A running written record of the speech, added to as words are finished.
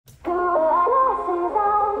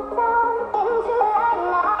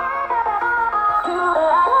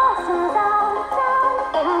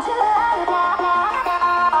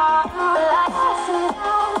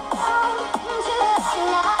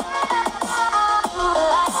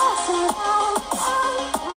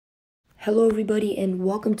Hello everybody and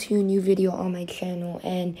welcome to a new video on my channel.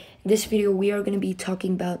 And in this video we are going to be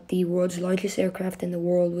talking about the world's largest aircraft in the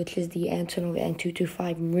world, which is the Antonov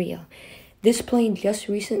An-225 Mriya. This plane just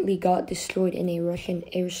recently got destroyed in a Russian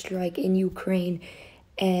airstrike in Ukraine,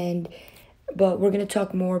 but we're going to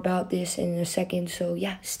talk more about this in a second, so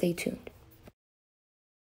yeah, stay tuned.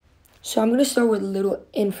 So I'm going to start with a little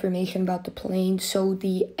information about the plane. So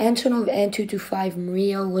the Antonov An-225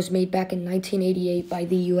 Mriya was made back in 1988 by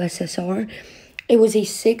the USSR. It was a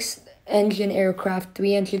 6-engine aircraft,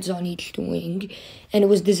 3 engines on each wing, and it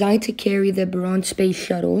was designed to carry the Buran space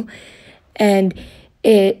shuttle. And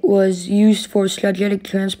it was used for a strategic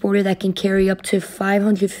transporter that can carry up to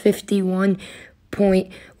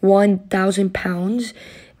 551.1 thousand pounds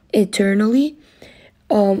internally.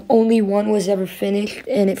 Only one was ever finished,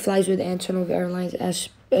 and it flies with Antonov Airlines as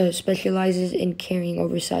specializes in carrying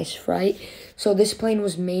oversized freight. So this plane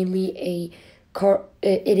was mainly it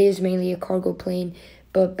is mainly a cargo plane,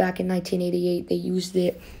 but back in 1988 they used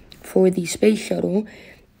it for the space shuttle.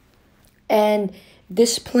 And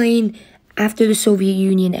this plane, after the Soviet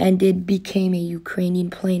Union ended, became a Ukrainian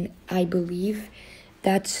plane, I believe.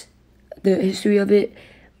 That's the history of it.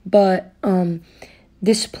 But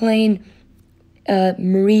this plane,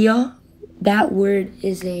 Mriya, that word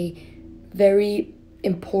is a very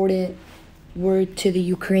important word to the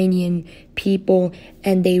Ukrainian people,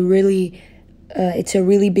 and they really, it's a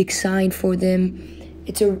really big sign for them.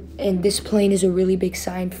 And this plane is a really big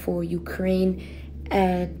sign for Ukraine,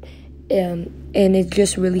 and it's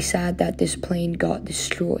just really sad that this plane got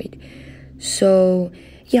destroyed. So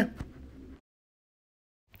yeah.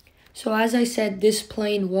 So as I said, this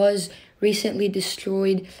plane was recently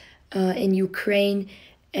destroyed in Ukraine,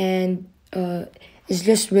 and it's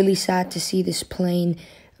just really sad to see this plane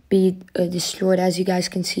be destroyed. As you guys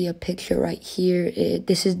can see a picture right here,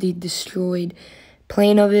 this is the destroyed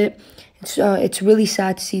plane of it. It's really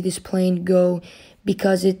sad to see this plane go,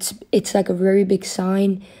 because it's like a very big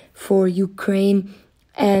sign for Ukraine.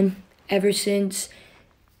 And ever since,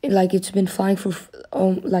 like, it's been flying for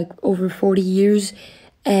like over 40 years,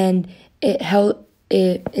 and it held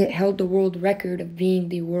the world record of being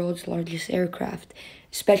the world's largest aircraft,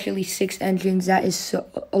 especially 6 engines. That is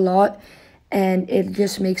a lot, and it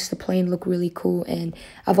just makes the plane look really cool. And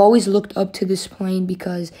I've always looked up to this plane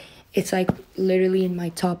because it's like literally in my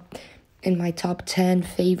top 10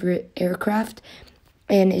 favorite aircraft,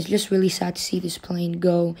 and it's just really sad to see this plane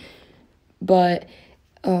go. But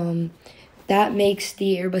that makes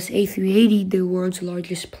the Airbus A380 the world's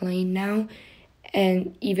largest plane now.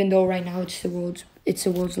 And even though right now it's the world's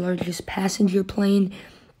largest passenger plane,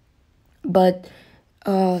 but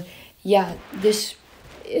yeah,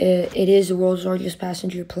 it is the world's largest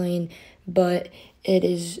passenger plane, but it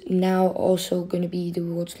is now also going to be the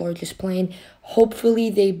world's largest plane. Hopefully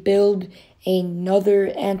they build another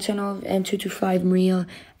Antonov An-225 Mriya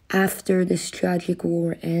after this tragic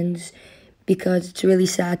war ends, because it's really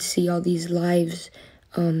sad to see all these lives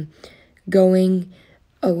going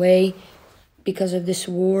away because of this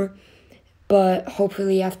war. But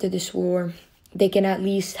hopefully after this war, they can at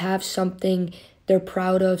least have something they're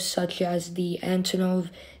proud of, such as the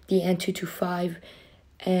Antonov, the An-225.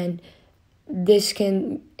 And this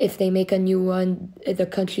can, if they make a new one, the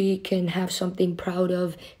country can have something proud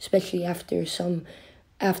of, especially after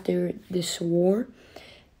this war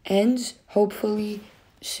ends. Hopefully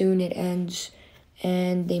soon it ends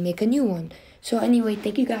and they make a new one. So anyway,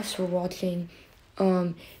 thank you guys for watching.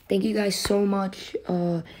 Thank you guys so much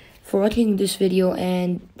for watching this video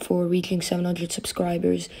and for reaching 700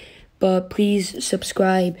 subscribers. But please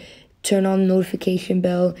subscribe, turn on the notification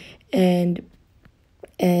bell, and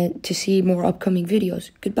to see more upcoming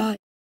videos. Goodbye.